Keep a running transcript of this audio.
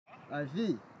IV.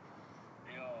 Yo.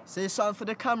 Say something for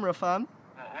the camera, fam.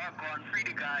 Well, we're going free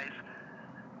the guys.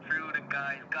 Free all the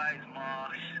guys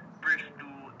Marsh, Bristol,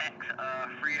 Exeter,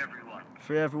 free everyone.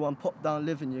 Free everyone, pop down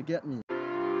living, you get me?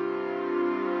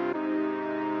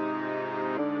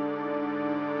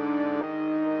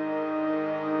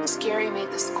 Scary made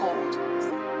this cold.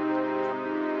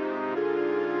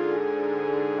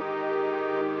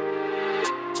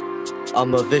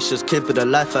 I'm a vicious kid, but the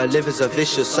life I live is a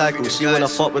vicious cycle. She wanna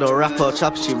fuck with a rapper,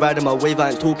 chopper, she riding my wave, I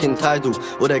ain't talking tidal.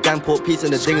 All the gang put peace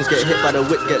and the dingers get hit by the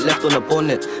whip, get left on the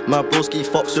bonnet. My broski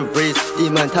fox with rays,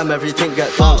 demon time, everything get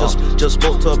done. Just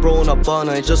spoke to a bro on a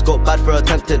burner, he just got bad for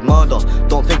attempted murder.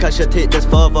 Don't think I should take this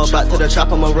further, back to the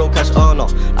trap, I'm a real cash earner.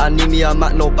 I need me a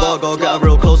Mac, no burger, get a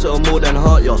real close, it'll more than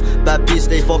hurt ya. Bad beast,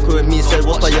 stay fucking with me, said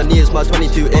what's by your knees, my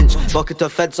 22-inch. Bucket to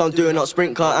feds, I'm doing up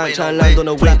sprint car, I ain't trying to land on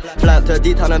a wing. Fly up to a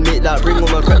D-town and make that ring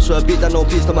with my creps, so I beat that no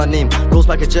piece to my name. Rolls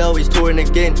back a jail, he's touring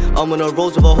again. I'm on a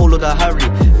rolls with a whole lot of Harry.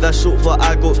 That's short for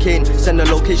I got Kane. Send the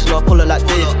location, I'll pull it like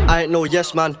Dave. I ain't no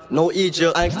yes man, no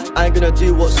Egypt. I ain't gonna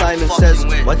do what Simon says.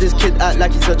 Why this kid act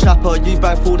like he's a trapper? You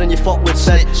bang food and you fuck with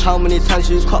said. How many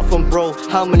times you cut from bro?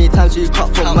 How many times you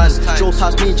cut from man? Joe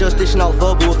past me just dishing out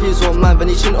verbal. If he's on man, then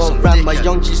he shouldn't have ran. My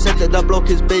young G said that the block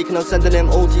is bacon. I'm sending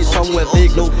them OT somewhere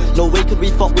big. No way could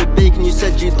we fuck with bacon. You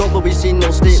said you don't, but we seen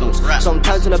no statements.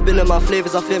 Sometimes when I've been in my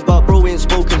flavors, I think, but bro ain't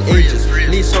spoken ages.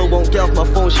 Lisa won't get off my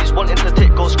phone, she's wanting to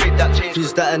take, go scrape that change.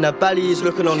 She's that in the belly, he's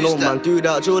looking on low man. Do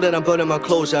that Jordan, I'm burning my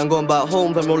clothes. Yeah, I'm going back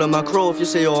home, then rolling my crow. If you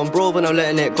say I'm bro, then I'm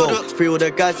letting it go. Free all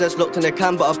the guys that's locked in the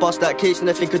can, but I bust that case and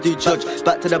I think I do judge.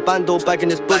 Back to the bando, bagging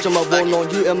this budge on my well-known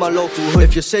you in my local hood.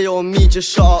 If you say on me, just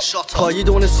shut up. Cause you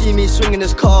don't wanna see me swinging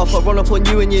this car. If I run up on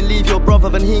you and you leave your brother,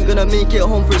 then he ain't gonna make it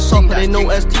home for his supper. They know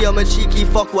ST, I'm a cheeky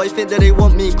fuck. Why you think that they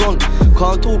want me gone?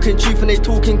 Cause I'm talking truth and they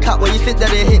talking cat. Why you think that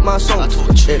they hate my song?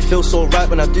 It feels so right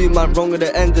when I do man wrong. At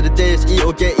the end of the day it's eat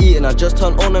or get eaten. I just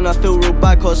turn on and I feel real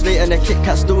bad cause late and the Kit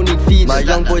Kat still need feeding. My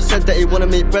young boy said that he wanna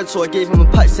make bread, so I gave him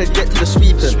a pack, said get to the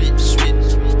sweeping.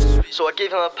 So I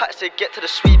gave him a pack, said get to the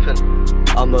sweeping.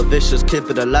 I'm a vicious kid,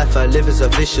 but the life I live is a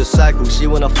vicious cycle. She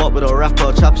wanna fuck with a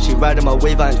rapper, chopper, she riding my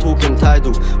wave, I ain't talking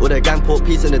tidal. All the gang put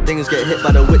peace and the things get hit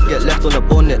by the whip, get left on the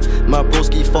bonnet. My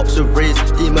broski fox with rays,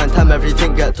 demon time,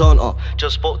 everything get done up.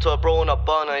 Just spoke to a bro on a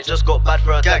burner, he just got bad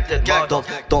for attempted murder.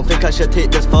 Don't think I should take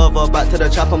this further, back to the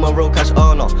trap, I'm a real cash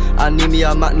earner. I need me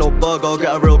a Mac, no burger,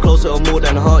 get a real close, it'll more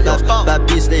than hurt ya. Bad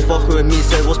beast, stay fucking with me,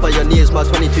 said what's by your knees, my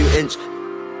 22-inch.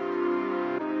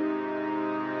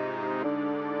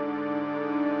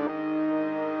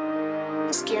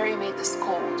 Scary made this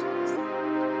cold.